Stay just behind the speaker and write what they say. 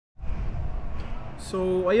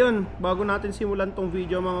So ayun, bago natin simulan tong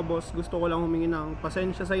video mga boss, gusto ko lang humingi ng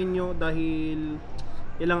pasensya sa inyo dahil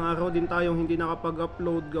ilang araw din tayong hindi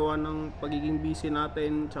nakapag-upload gawa ng pagiging busy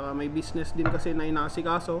natin, tsaka may business din kasi na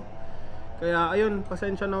inaasikaso. Kaya ayun,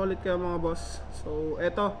 pasensya na ulit kayo mga boss. So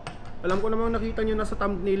eto, alam ko namang nakita nyo na sa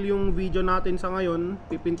thumbnail yung video natin sa ngayon.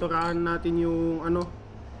 Pipinturahan natin yung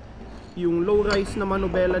yung low rise na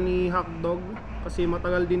manubela ni Hotdog kasi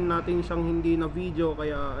matagal din natin siyang hindi na video,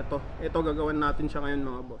 kaya ito gagawin natin siya ngayon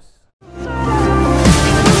mga boss.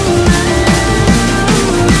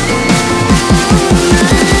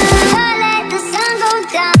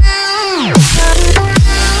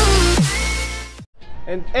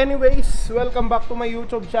 And anyways, welcome back to my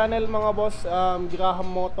YouTube channel mga boss, Graham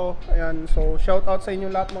Moto. Ayan, so shout out sa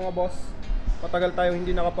inyo lahat mga boss. Matagal tayo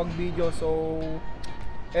hindi nakapag-video, so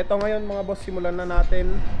eto ngayon mga boss, simulan na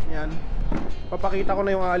natin. Ayan, papakita ko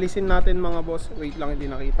na yung aalisin natin mga boss. Wait lang, hindi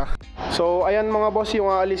nakita. So ayan mga boss, yung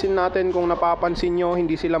aalisin natin, kung napapansin nyo,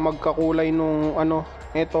 hindi sila magkakulay nung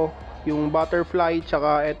eto, yung butterfly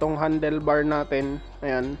tsaka etong handlebar natin.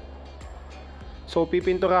 Ayan, so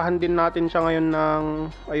pipinturahan din natin siya ngayon ng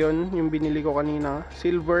ayun, yung binili ko kanina,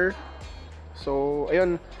 silver. So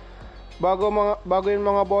ayun, bago yun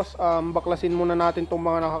mga boss, baklasin muna natin tong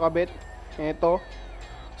mga nakakabit. Eto,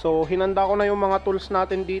 so hinanda ko na yung mga tools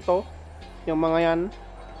natin dito, yung mga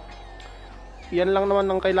yan lang naman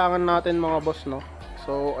ang kailangan natin mga boss, no.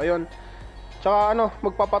 So ayun, tsaka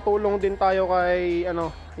magpapatulong din tayo kay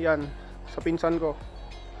yan, sa pinsan ko.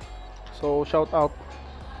 So shout out.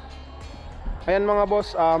 Ayan mga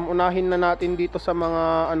boss, unahin na natin dito sa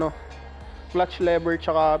mga clutch lever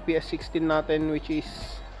tsaka PS16 natin, which is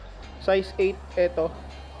size 8, eto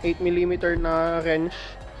 8mm na wrench.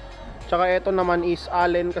 Tsaka ito naman is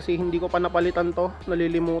Allen kasi hindi ko pa napalitan to,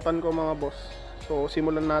 nalilimutan ko mga boss. So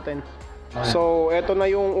simulan natin. So ito na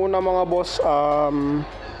yung una mga boss,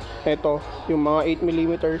 ito yung mga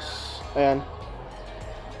 8mm. Ayan,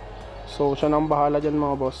 so siya nang bahala dyan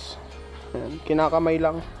mga boss. Ayan, kinakamay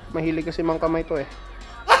lang, mahilig kasi mang kamay to eh.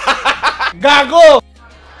 Gago!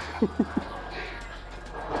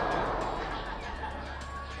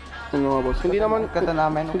 Mga boss, hindi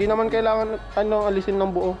naman kailangan alisin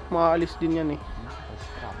ng buo, maaalis din yan eh.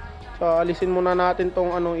 So alisin muna natin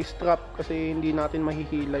tong strap kasi hindi natin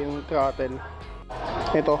mahihila yung throttle.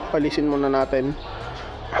 Ito, alisin muna natin.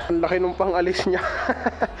 Ang laki nung pang alis niya.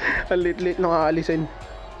 Ang lit-lit nung aalisin.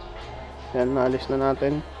 Yan, naalis na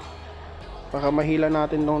natin para mahila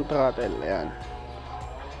natin tong throttle. Ayan,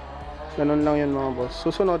 ganun lang yun mga boss.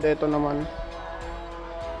 Susunod, ito naman.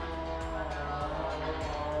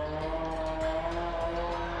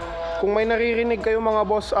 Kung may naririnig kayo mga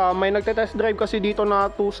boss, may nagte-test drive kasi dito na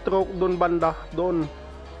 2-stroke doon banda, doon.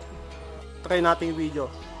 Try natin yung video.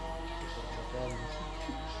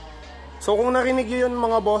 So kung narinig yun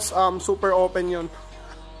mga boss, super open yun.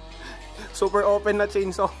 Super open na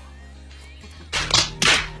chainsaw.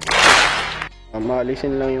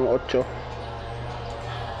 Maalisin lang yung 8.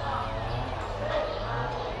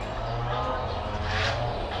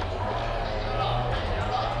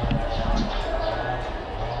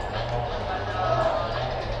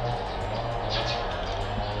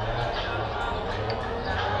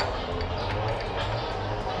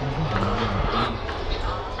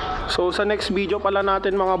 So sa next video pala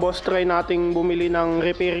natin mga boss, try nating bumili ng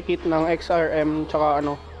repair kit ng XRM, tsaka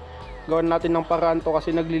gawin natin ng paraan to kasi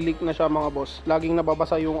nagli-leak na siya mga boss. Laging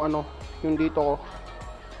nababasa yung yung dito ko.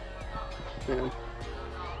 Ayan,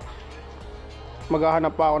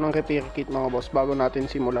 maghahanap pa ako ng repair kit mga boss bago natin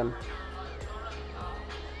simulan.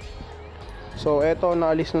 So eto,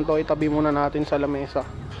 naalis na to, itabi muna natin sa lamesa.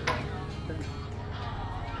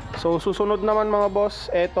 So susunod naman mga boss,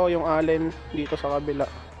 eto yung Allen dito sa kabila.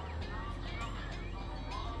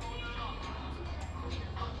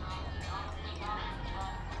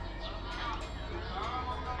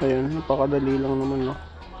 Ayun, napakadali lang naman, no.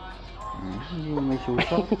 May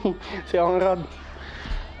susa. Si Angrad,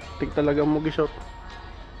 tik talaga mo gishot.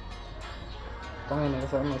 Tangin na,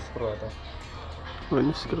 kasama yung screw ata. Ano,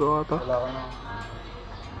 screw ata. Wala ka na.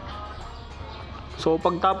 So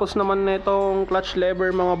pagtapos naman netong clutch lever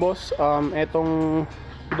mga boss, etong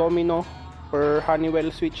domino or Honeywell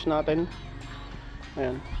switch natin.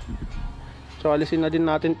 Ayan, so alisin na din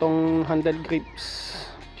natin tong handle grips,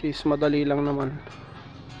 which is madali lang naman.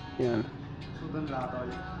 Yan. Sudan latol.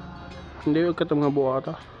 Hindi, huwag katang nga buo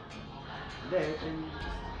ata.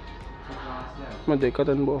 Hindi,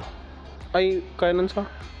 katan buo. Ay, kaya nun sa.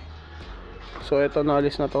 So, eto,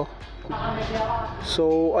 naalis na to.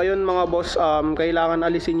 So, ayun mga boss, kailangan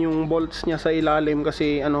alisin yung bolts niya sa ilalim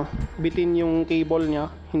kasi bitin yung cable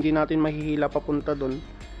niya. Hindi natin mahihila papunta dun.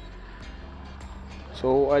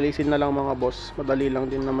 So alisin na lang mga boss, madali lang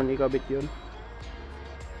din naman ikabit yun.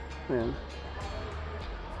 Ayan.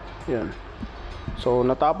 Yan. So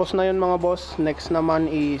natapos na yun mga boss. Next naman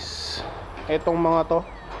is etong mga to,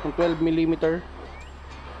 yung 12mm.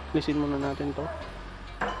 Alisin muna natin to.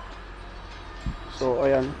 So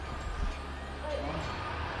ayan.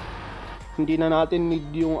 Hindi na natin need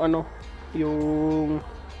yung ano, yung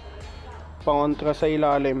pangontra sa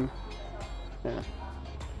ilalim. Ayan.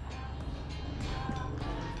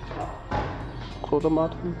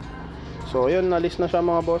 So ayun, nalis na siya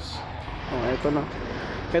mga boss.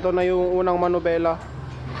 Ito na yung unang manubela.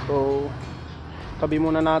 So tabi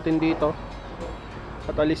muna natin dito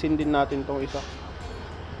at alisin din natin tong isa.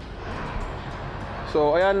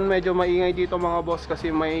 So ayan, medyo maingay dito mga boss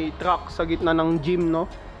kasi may truck sa gitna ng gym,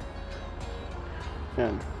 no?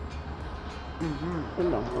 Ayan. Yun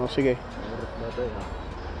lang. O sige.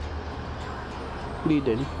 Hindi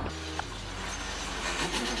din.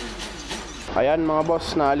 Ayan mga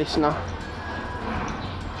boss, naalis na.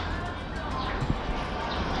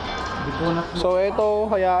 So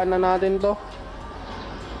ito, hayaan na natin to.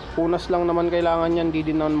 Punas lang naman kailangan yan, di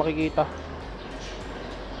din naman makikita.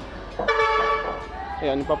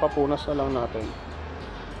 Ayan, ipapapunas na lang natin.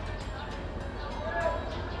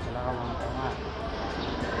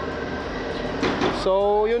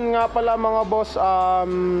 So yun nga pala mga boss,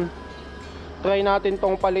 try natin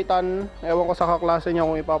tong palitan. Ewan ko sa kaklase niya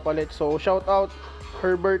kung ipapalit. So shout out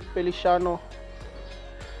Herbert Feliciano.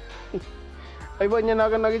 Ay ba niya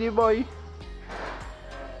naganagin boy.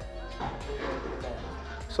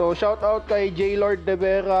 So shout out kay J. Lord De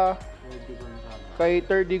Vera, kay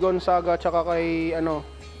Terdy Gonzaga, tsaka kay ano,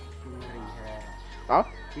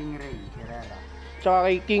 King Ray Herrera. Tsaka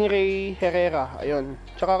kay King Ray Herrera. Ayun.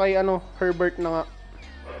 Tsaka kay ano, Herbert na nga.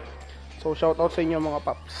 So shout out sa inyo mga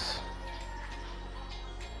paps.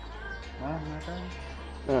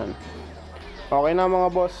 Ayan. Okay na mga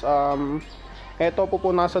boss. Eto,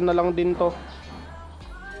 pupunasan na lang din to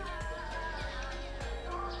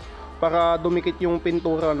para dumikit yung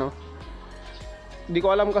pintura, no? Hindi ko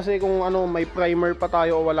alam kasi kung ano, may primer pa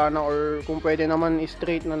tayo o wala na, or kung pwede naman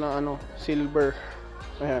straight na ano, silver.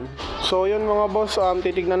 Ayan. So yun mga boss,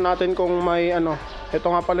 titignan natin kung may ano. Ito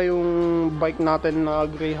nga pala yung bike natin na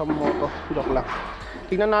Graham Moto. Joke lang.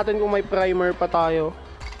 Tignan natin kung may primer pa tayo.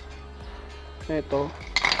 Ito.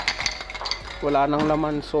 Wala nang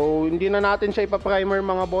laman. So hindi na natin siya ipa-primer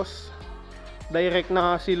mga boss. Direct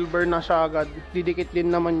na silver na siya agad. Didikit din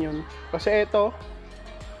naman yun. Kasi ito,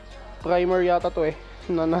 primer yata to eh.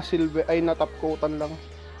 Na silver, ay na top coatan lang.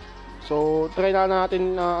 So try na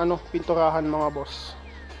natin na pinturahan mga boss.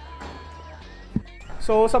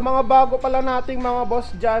 So sa mga bago pala nating mga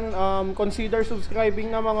boss dyan, consider subscribing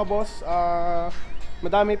na mga boss.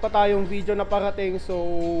 Madami pa tayong video na parating, so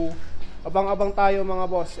abang-abang tayo mga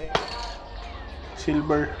boss.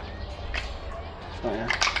 Silver. So ayan.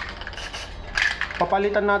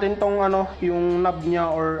 Papalitan natin tong yung knob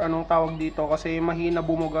niya or anong tawag dito kasi mahina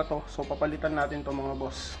bumuga to. So papalitan natin to mga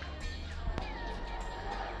boss.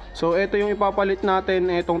 So ito yung ipapalit natin,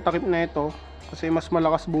 itong takip na ito kasi mas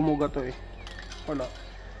malakas bumuga to eh. Wala.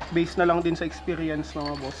 Base na lang din sa experience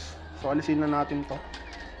mga boss. So alisin na natin to.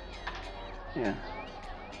 Ayan.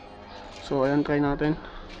 So ayan, try natin.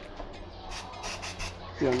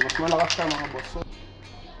 Ayan, mas malakas siya mga boss.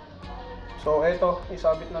 So eto,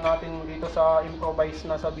 isabit na natin dito sa improvise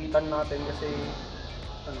na sabitan natin kasi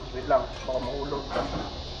wait lang, baka mahulog.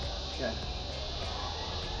 Ayan.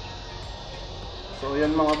 So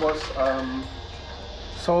yan mga boss,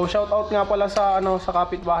 so shout out nga pala sa sa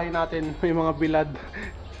kapitbahay natin, may mga bilad.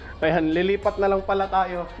 Ayan, lilipat na lang pala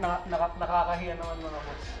tayo. Nakakahiya naman mga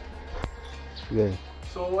boss. Okay.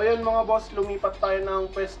 So ayun mga boss, lumipat tayo ng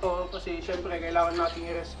pwesto kasi syempre kailangan nating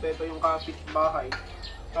irespeto yung kapitbahay.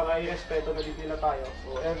 Para irespeto na din nila tayo.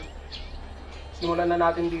 So ayan, simulan na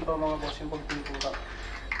natin dito mga boss yung pagpintura.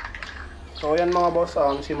 So ayan mga boss,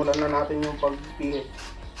 simulan na natin yung pagpihit.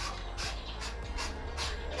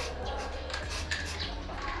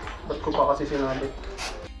 Ba't ko pa kasi sinabi?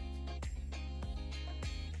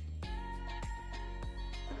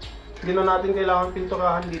 Hindi na natin kailangan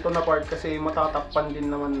pinturahan dito na part kasi matatakpan din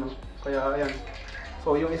naman, no? Kaya ayan.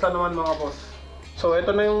 So yung isa naman mga boss. So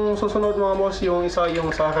ito na yung susunod mga boss, yung isa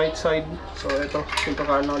yung sa right side. So ito,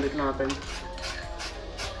 pinturahan na ulit natin.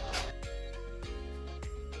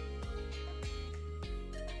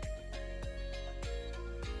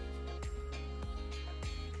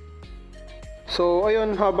 So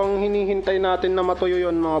ayun, habang hinihintay natin na matuyo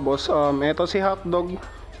yun mga boss, ito si hotdog.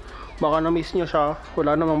 Baka na-miss nyo siya,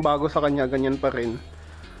 wala namang bago sa kanya, ganyan pa rin.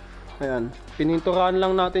 Ayan, pininturahan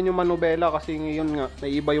lang natin yung manubela kasi ngayon nga,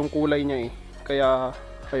 naiiba yung kulay niya eh. kaya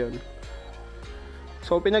ayun.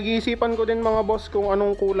 So pinag-iisipan ko din mga boss kung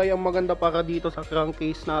anong kulay ang maganda para dito sa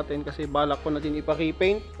crankcase natin, kasi balak ko na din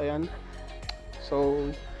ipa-repaint. Ayan. So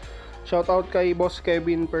shout out kay Boss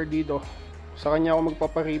Kevin Perdido. Sa kanya ako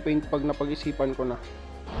magpapa-repaint pag napag-isipan ko na.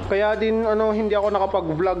 Kaya din hindi ako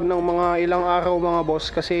nakapag-vlog ng mga ilang araw mga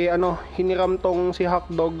boss, kasi hiniram tong si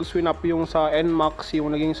Hotdog Swinap yung sa NMAX,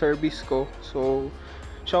 yung naging service ko. So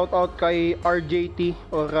shout out kay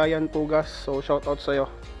RJT o Ryan Tugas. So shout out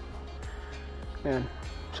sa'yo. Ayan.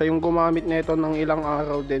 Siya yung gumamit nito ng ilang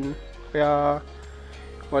araw din. Kaya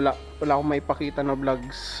wala akong maipakita na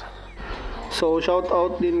vlogs. So shout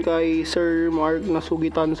out din kay Sir Mark na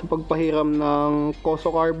sugitan sa pagpahiram ng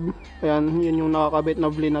Koso Carb. Ayan, yun yung nakakabit na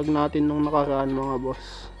vlinag natin nung nakaraan mga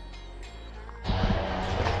boss.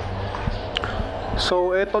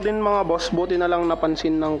 So eto din mga boss, buti na lang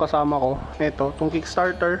napansin ng kasama ko. Eto, tong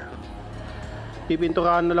Kickstarter.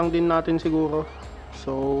 Pipinturahan na lang din natin siguro.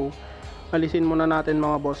 So alisin muna natin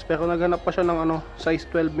mga boss, pero naghanap pa siya ng size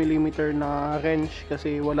 12mm na wrench,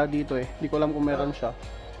 kasi wala dito di ko alam kung meron siya.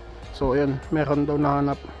 So ayun, meron daw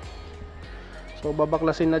nahanap. So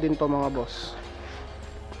babaklasin na din to mga boss.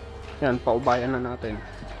 Yan, paubayan na natin.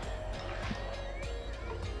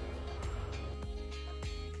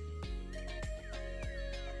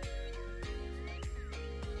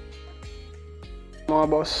 Mga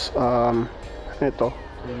boss, ito.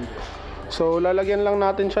 So lalagyan lang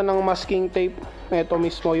natin siya ng masking tape. Ito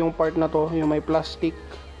mismo yung part na to, yung may plastic,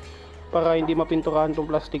 para hindi mapinturahan tong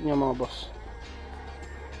plastic niya mga boss.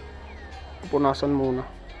 Punasan muna.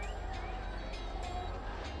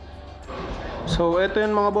 So ito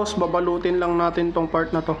yun mga boss, babalutin lang natin tong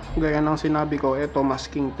part na to. Gaya ng sinabi ko, ito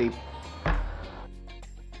masking tape.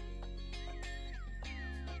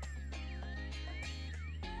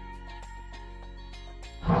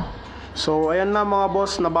 So ayan na mga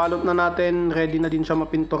boss, nabalot na natin, ready na din siya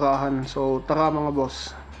mapinturahan. So tara mga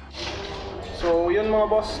boss. So yun mga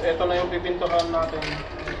boss, ito na yung pipinturahan natin.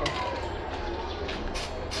 Ito.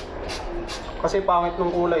 Kasi pangit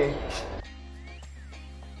ng kulay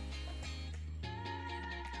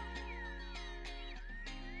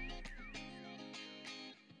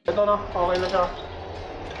Ito na, okay na siya.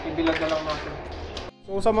 Ibilad na lang natin.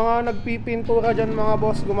 So sa mga nagpipintura dyan mga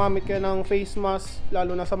boss, gumamit kayo ng face mask,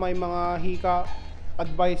 lalo na sa may mga hika.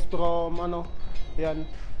 Advice from yan.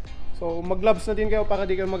 So mag gloves na din kayo para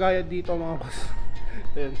di kayo maghayad dito mga boss.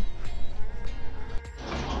 Ayan.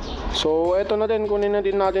 So eto na din, kunin na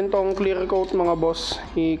din natin tong clear coat mga boss.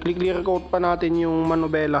 I-clear coat pa natin yung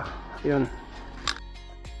manubela. Ayan.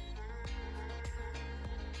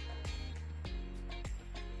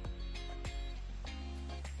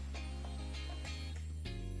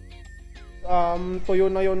 Tuyo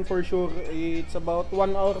na yon for sure. It's about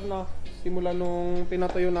 1 hour na simula nung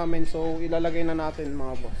pinatuyo namin, so ilalagay na natin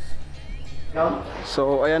mga boss.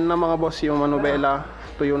 So ayan na mga boss yung manubela.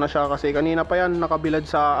 Tuyo na siya kasi kanina pa yan nakabilad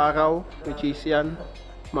sa araw, which is yan,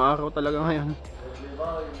 maaraw talaga ngayon.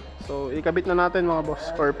 So ikabit na natin mga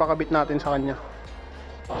boss, or pakabit natin sa kanya.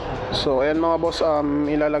 So ayan mga boss,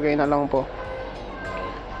 ilalagay na lang po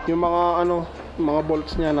yung mga mga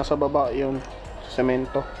bolts niya nasa baba, yun,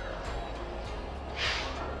 semento.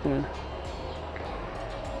 Ayan.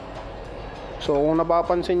 So kung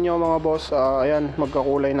napapansin nyo mga boss, ayan,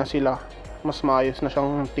 magkakulay na sila. Mas maayos na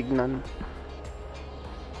siyang tignan.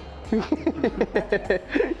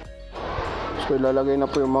 So ilalagay na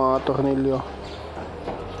po yung mga tornilyo,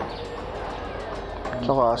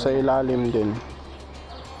 tsaka sa ilalim din.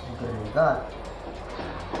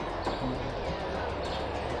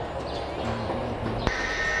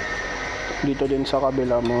 Dito din sa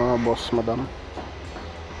kabila mga boss, madam.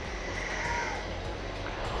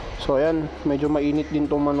 So ayan, medyo mainit din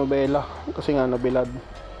tong manubela kasi nga nabilad.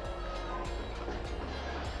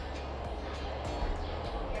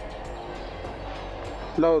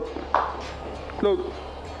 Load.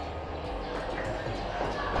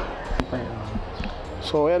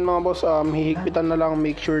 So ayan mga boss, hihigpitan na lang,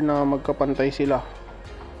 make sure na magkapantay sila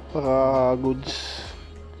para goods.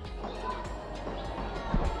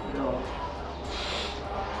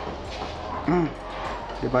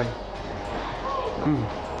 Diba?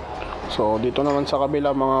 So dito naman sa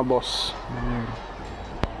kabila mga boss.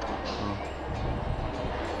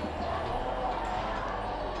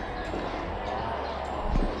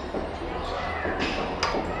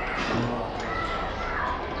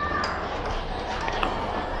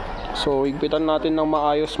 So higpitan natin ng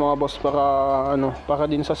maayos mga boss para para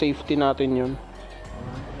din sa safety natin 'yun.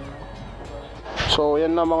 So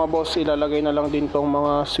yan na mga boss, ilalagay na lang din tong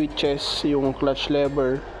mga switches, yung clutch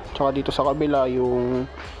lever, tsaka dito sa kabila yung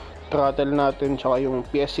throttle natin tsaka yung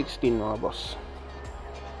PS16 mga boss.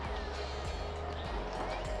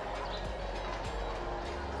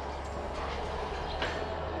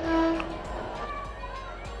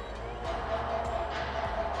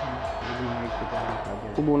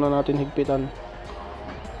 Subo na natin higpitan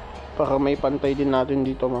para may pantay din natin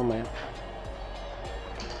dito mamaya.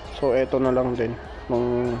 So eto na lang din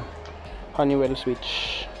nung Honeywell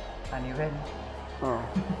switch. Honeywell? Ah.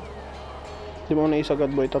 Di mo na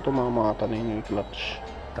isagad boy, ito tumamata na yung clutch.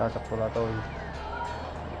 Tasak pula to.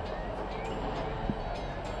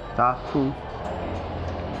 Ta?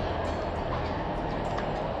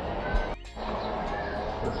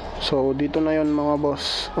 So dito na yon mga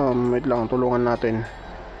boss. Wait lang, tulungan natin.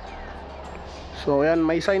 So ayan,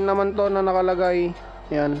 may sign naman to na nakalagay.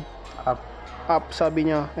 Ayan, up sabi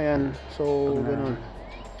niya. Ayan, so ganun.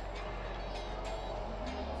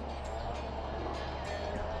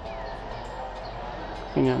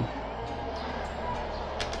 Ayan.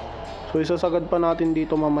 So isasagad pa natin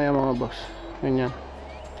dito mamaya mga boss. Ganyan.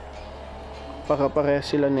 Para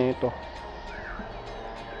parehas sila nito.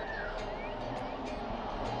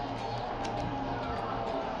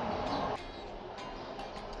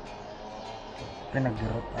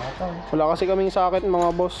 Pinag-root ata. Wala kasi kaming sakit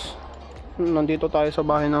mga boss. Nandito tayo sa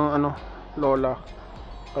bahay ng lola.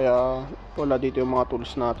 Kaya wala dito yung mga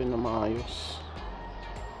tools natin na maayos.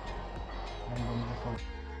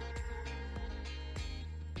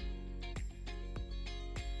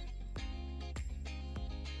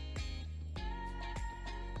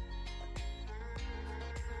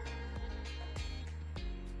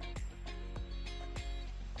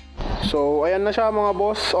 So ayan na siya mga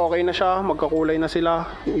boss, okay na siya, magkakulay na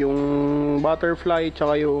sila, yung butterfly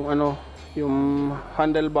tsaka yung yung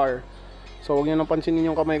handlebar. So huwag niyo nang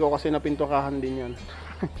pansinin yung kamay ko kasi napinturahan din yan.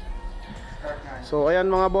 So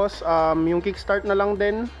ayan mga boss, yung kickstart na lang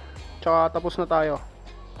din, tsaka tapos na tayo.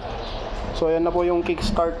 So ayan na po yung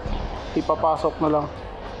kickstart, ipapasok na lang.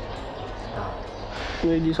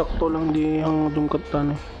 Hindi sakto lang, di hang dungkat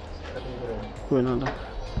tan. Bueno na.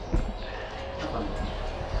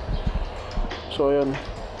 So ayan,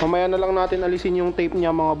 mamaya na lang natin alisin yung tape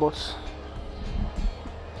niya mga boss.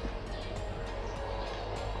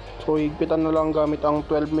 So higpitan na lang gamit ang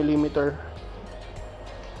 12mm.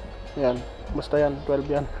 Ayan, basta yan,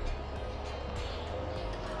 12 yan.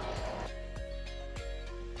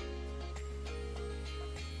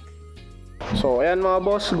 So ayan mga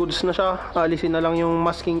boss, goods na siya. Alisin na lang yung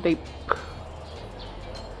masking tape.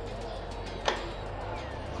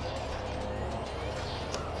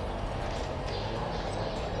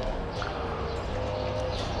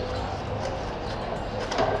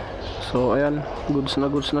 So ayan, goods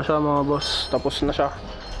na siya mga boss. Tapos na siya.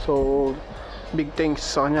 So big thanks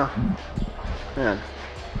sa kanya. Ayan.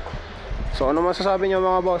 So ano masasabi niyo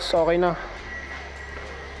mga boss? Okay na.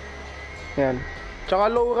 Ayan.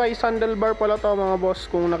 Tsaka low rise handlebar pala to mga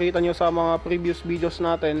boss. Kung nakita nyo sa mga previous videos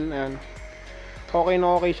natin, ayan, okay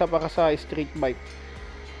na okay siya para sa street bike.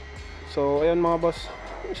 So ayan mga boss,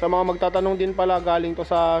 sa mga magtatanong din pala, galing to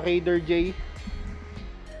sa Raider J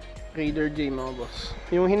mga boss.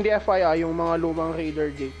 Yung hindi FI, yung mga lumang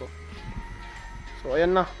Raider J po. So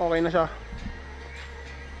ayan na, okay na siya.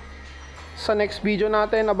 Sa next video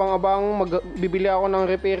natin, abang-abang, bibili ako ng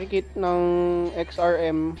repair kit ng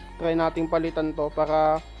XRM. Try nating palitan to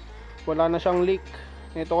para wala na siyang leak.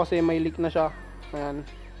 Ito kasi may leak na siya. Ayan,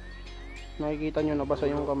 nakikita nyo, nabasa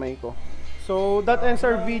yung kamay ko. So that ends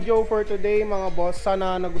our video for today mga boss.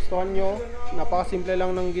 Sana nagustuhan nyo. Napakasimple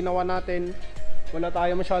lang ng ginawa natin. Wala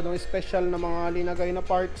tayo masyadong special na mga linagay na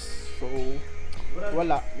parts. So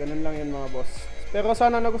wala, ganun lang yun mga boss. Pero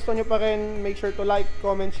sana nagustuhan nyo pa rin. Make sure to like,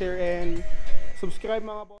 comment, share, and subscribe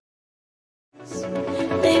mga boss.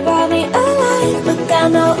 They brought me alive, but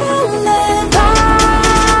got no